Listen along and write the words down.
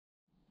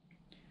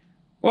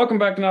Welcome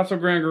back to Not So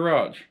Grand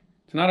Garage.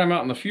 Tonight I'm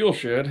out in the fuel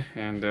shed,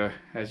 and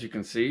as you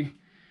can see,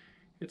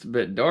 it's a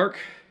bit dark.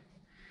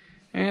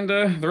 And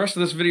the rest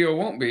of this video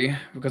won't be,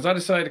 because I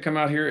decided to come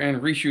out here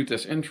and reshoot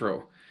this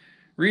intro.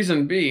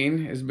 Reason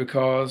being is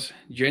because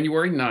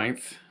January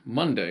 9th,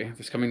 Monday,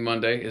 this coming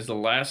Monday, is the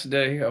last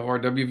day of our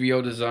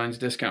WVO Designs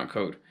discount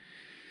code.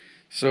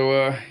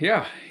 So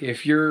yeah,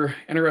 if you're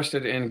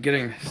interested in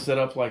getting set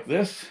up like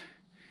this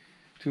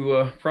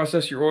to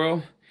process your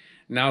oil,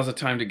 now's the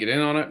time to get in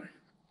on it.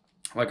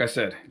 Like I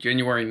said,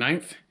 January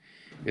 9th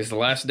is the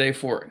last day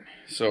for it.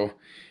 So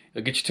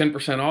it'll get you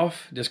 10%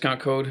 off,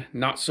 discount code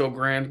Not So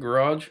Grand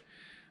Garage.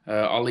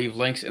 I'll leave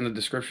links in the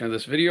description of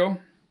this video,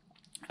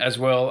 as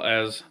well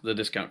as the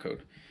discount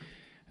code.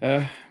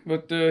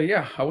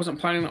 Yeah, I wasn't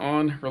planning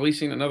on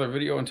releasing another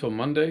video until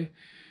Monday,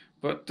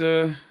 but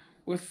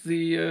with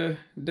the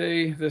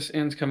day this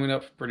ends coming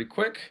up pretty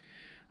quick,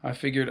 I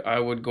figured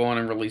I would go on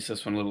and release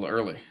this one a little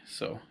early.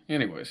 So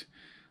anyways,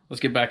 let's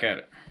get back at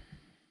it.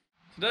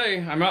 Today,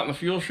 I'm out in the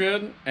fuel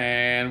shed,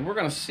 and we're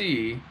going to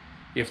see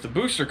if the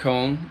booster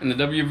cone in the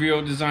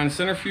WVO Designs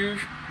Centrifuge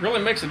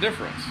really makes a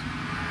difference.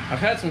 I've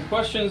had some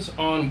questions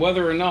on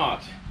whether or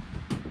not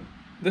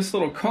this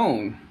little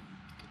cone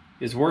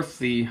is worth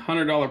the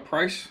 $100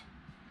 price,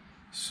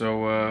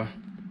 so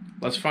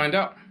let's find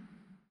out.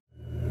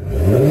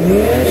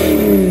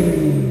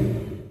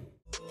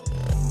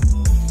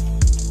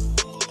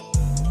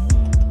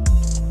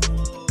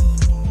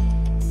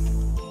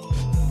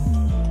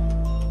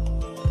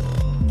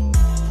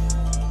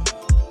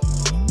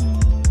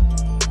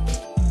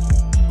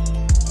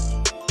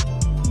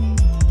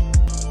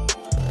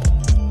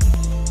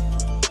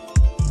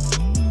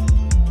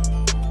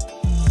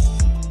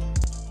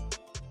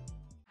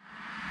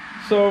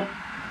 So,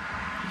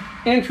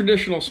 in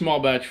traditional small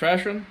batch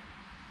fashion,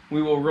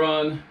 we will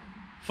run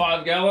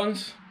 5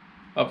 gallons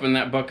up in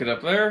that bucket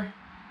up there,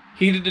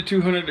 heated to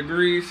 200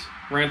 degrees,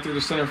 ran through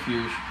the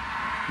centrifuge,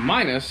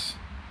 minus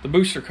the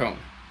booster cone.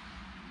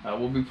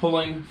 We'll be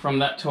pulling from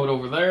that tote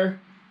over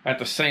there at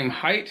the same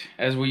height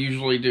as we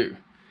usually do.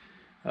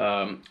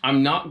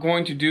 I'm not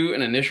going to do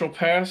an initial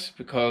pass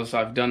because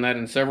I've done that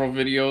in several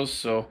videos,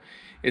 so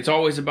it's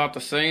always about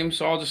the same,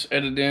 so I'll just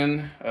edit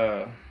in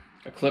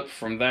a clip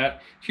from that.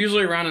 It's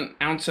usually around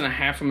 1.5 ounces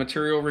of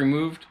material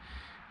removed,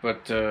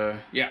 but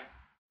yeah.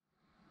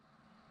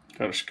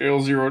 Got our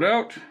scale zeroed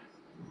out.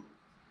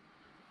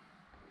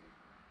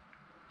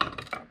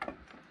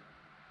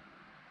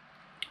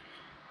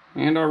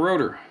 And our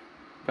rotor,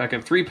 back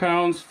at 3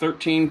 pounds,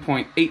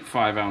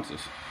 13.85 ounces.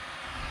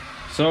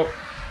 So,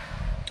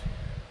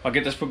 I'll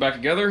get this put back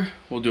together.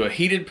 We'll do a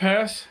heated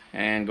pass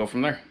and go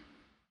from there.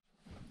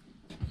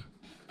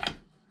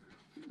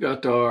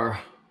 Got our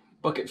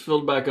bucket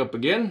filled back up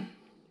again.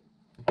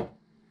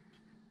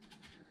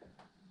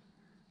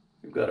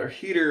 We've got our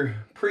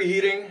heater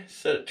preheating,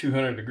 set at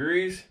 200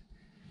 degrees.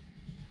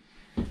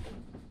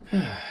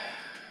 It's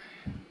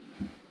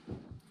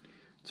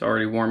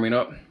already warming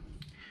up.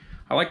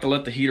 I like to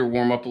let the heater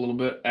warm up a little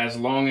bit. As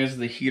long as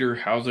the heater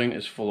housing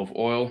is full of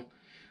oil,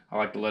 I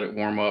like to let it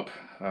warm up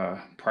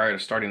prior to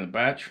starting the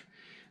batch.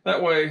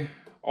 That way,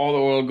 all the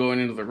oil going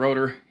into the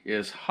rotor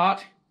is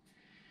hot.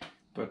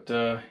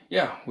 But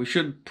yeah, we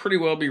should pretty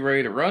well be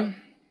ready to run.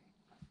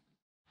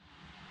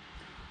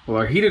 Well,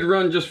 our heated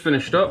run just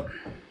finished up.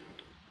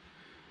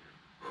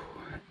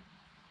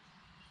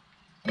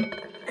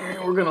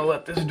 And we're gonna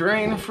let this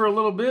drain for a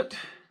little bit.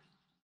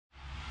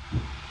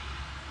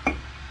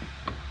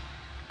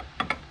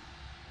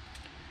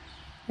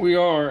 We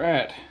are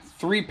at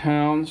 3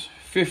 pounds,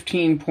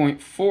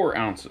 15.4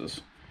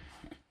 ounces.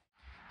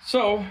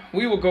 So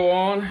we will go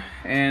on,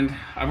 and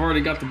I've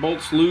already got the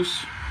bolts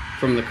loose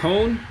from the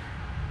cone.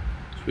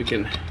 We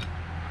can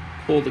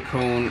pull the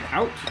cone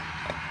out,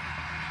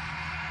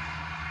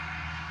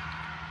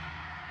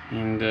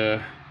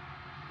 and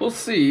we'll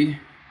see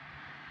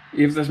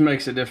if this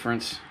makes a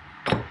difference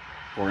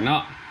or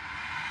not.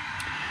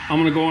 I'm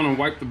gonna go on and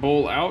wipe the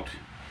bowl out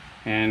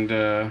and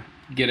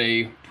get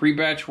a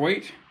pre-batch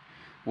weight.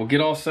 We'll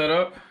get all set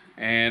up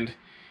and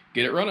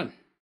get it running.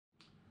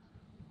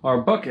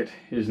 Our bucket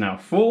is now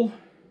full,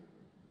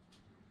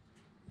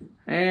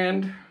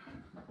 and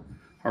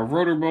our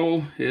rotor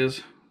bowl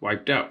is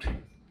wiped out.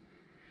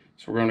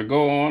 So we're going to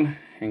go on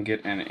and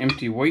get an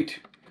empty weight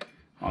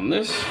on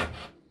this.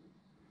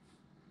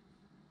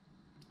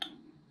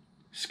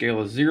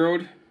 Scale is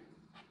zeroed.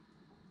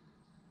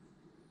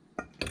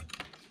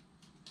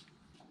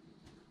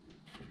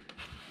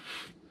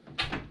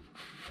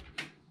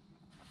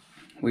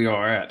 We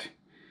are at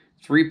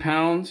 3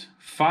 pounds,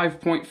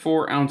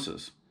 5.4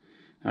 ounces.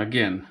 Now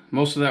again,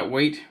 most of that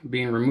weight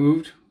being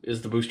removed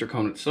is the booster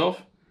cone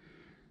itself.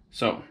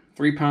 So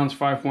 3 pounds,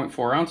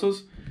 5.4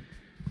 ounces.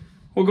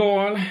 We'll go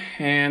on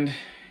and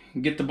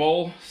get the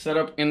bowl set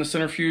up in the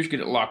centrifuge,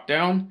 get it locked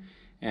down,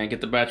 and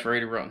get the batch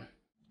ready to run.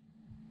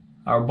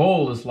 Our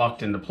bowl is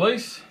locked into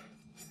place.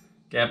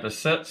 Gap is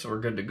set, so we're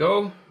good to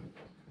go.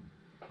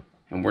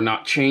 And we're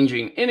not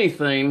changing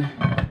anything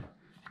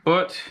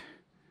but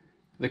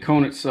the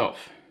cone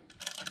itself.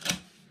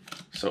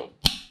 So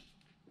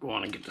go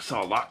on and get this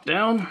all locked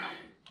down.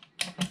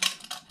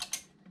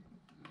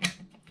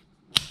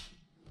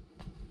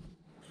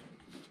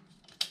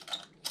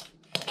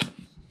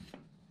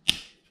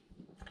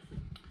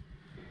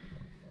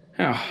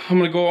 Now, I'm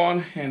going to go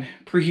on and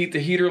preheat the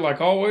heater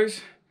like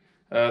always.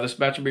 This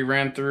batch will be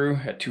ran through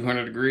at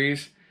 200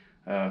 degrees,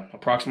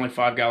 approximately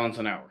 5 gallons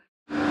an hour.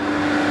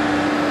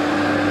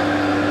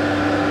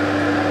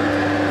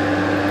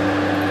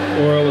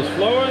 Oil is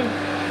flowing,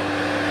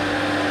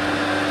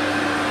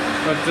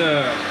 but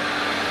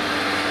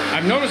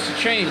I've noticed a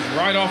change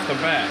right off the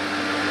bat.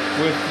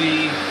 With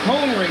the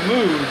cone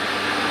removed,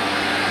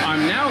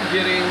 I'm now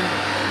getting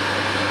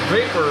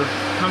vapor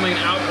coming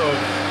out of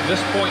this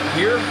point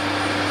here,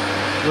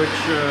 which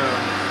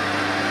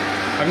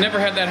I've never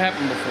had that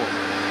happen before.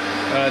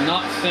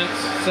 Not since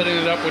setting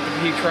it up with the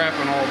heat trap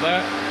and all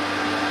that.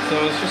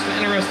 So it's just an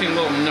interesting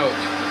little note.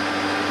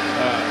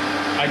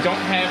 I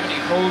don't have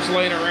any hose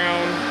laying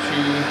around to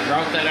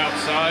route that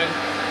outside,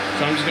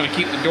 so I'm just going to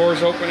keep the doors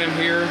open in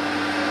here,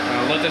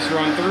 let this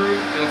run through.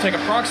 It'll take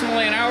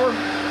approximately an hour,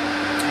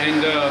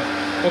 and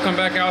we'll come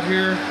back out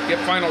here,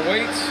 get final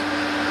weights,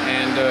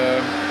 and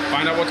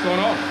find out what's going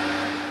on.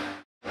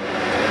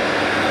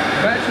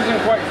 The batch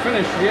isn't quite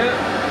finished yet.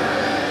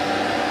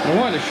 I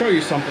wanted to show you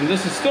something.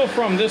 This is still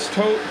from this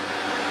tote,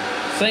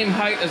 same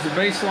height as the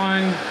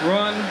baseline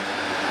run,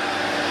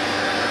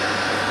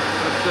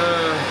 but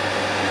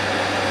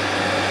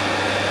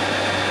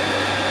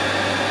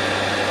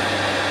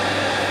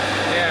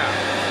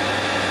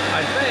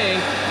I think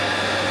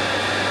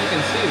you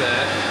can see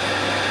that.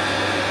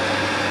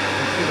 You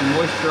can see the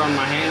moisture on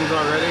my hands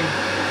already.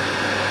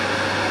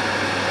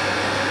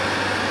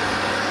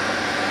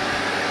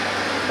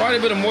 Quite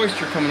a bit of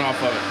moisture coming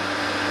off of it.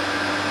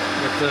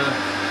 But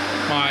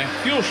my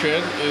fuel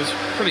shed is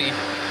pretty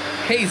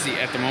hazy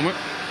at the moment.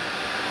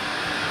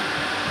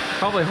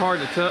 Probably hard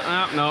to tell.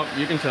 No,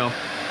 you can tell.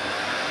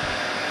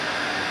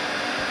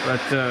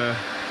 But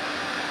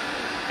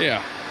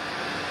yeah,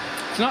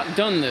 it's not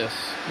done this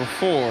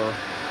before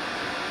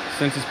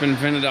since it's been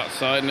vented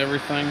outside and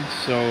everything,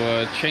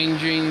 so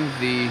changing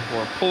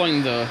or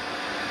pulling the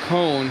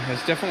cone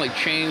has definitely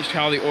changed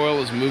how the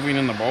oil is moving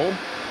in the bowl,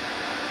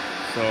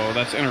 so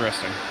that's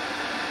interesting.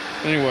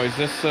 Anyways,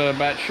 this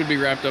batch should be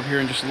wrapped up here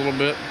in just a little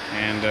bit,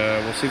 and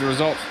we'll see the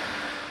results.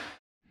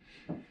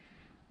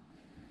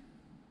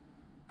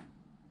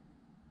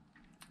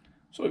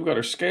 So we've got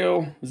our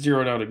scale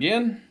zeroed out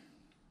again,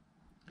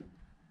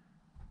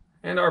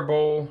 and our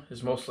bowl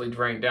is mostly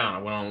drained down. I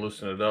went on and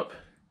loosened it up.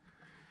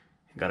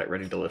 Got it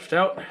ready to lift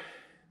out.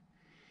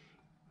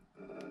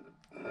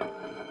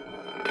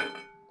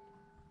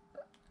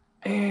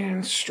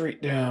 And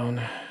straight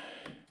down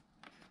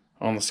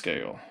on the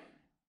scale.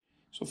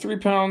 So 3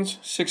 pounds,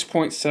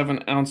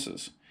 6.7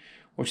 ounces,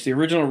 which the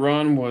original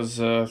run was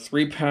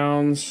 3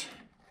 pounds,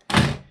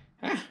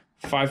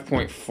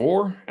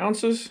 5.4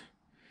 ounces.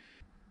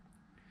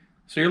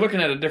 So you're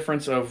looking at a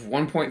difference of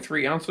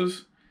 1.3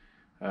 ounces.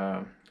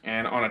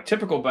 And on a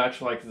typical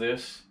batch like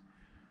this,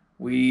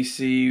 we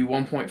see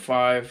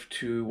 1.5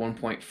 to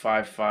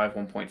 1.55,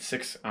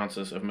 1.6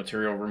 ounces of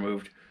material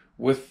removed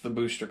with the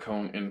booster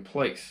cone in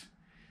place.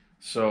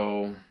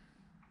 So,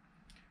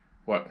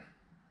 what?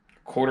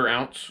 1/4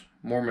 ounce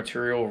more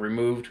material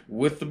removed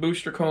with the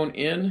booster cone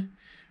in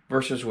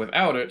versus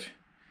without it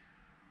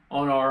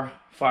on our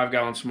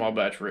 5-gallon small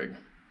batch rig.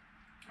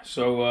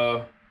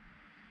 So,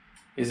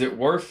 is it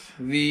worth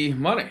the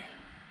money?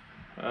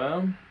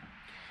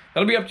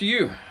 That'll be up to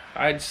you.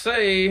 I'd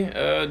say,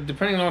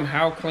 depending on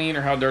how clean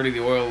or how dirty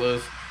the oil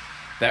is,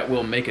 that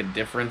will make a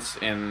difference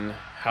in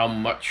how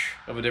much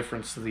of a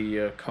difference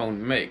the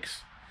cone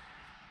makes.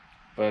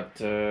 But,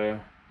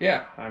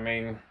 yeah, I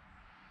mean,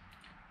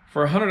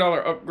 for a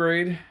 $100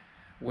 upgrade,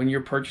 when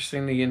you're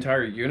purchasing the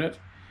entire unit,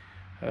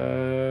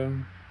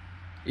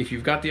 if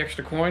you've got the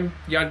extra coin,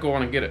 yeah, I'd go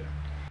on and get it.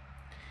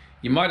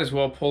 You might as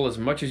well pull as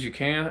much as you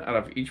can out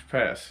of each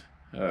pass.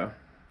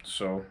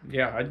 So,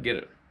 yeah, I'd get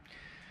it.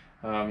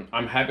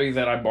 I'm happy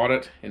that I bought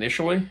it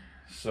initially,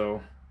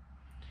 so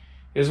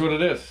it is what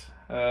it is.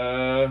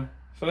 So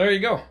there you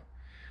go.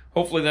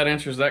 Hopefully that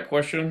answers that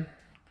question.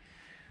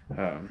 So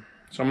I'm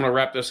going to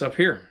wrap this up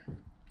here.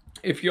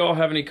 If y'all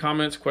have any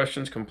comments,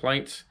 questions,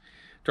 complaints,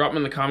 drop them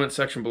in the comment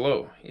section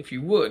below. If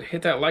you would,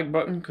 hit that like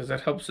button because that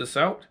helps us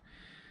out.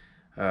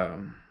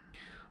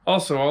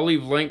 Also, I'll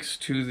leave links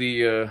to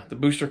the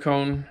booster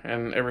cone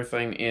and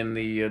everything in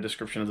the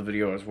description of the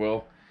video as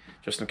well,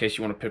 just in case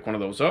you want to pick one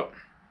of those up.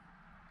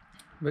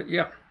 But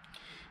yeah,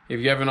 if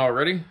you haven't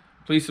already,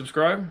 please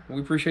subscribe. We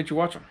appreciate you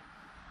watching.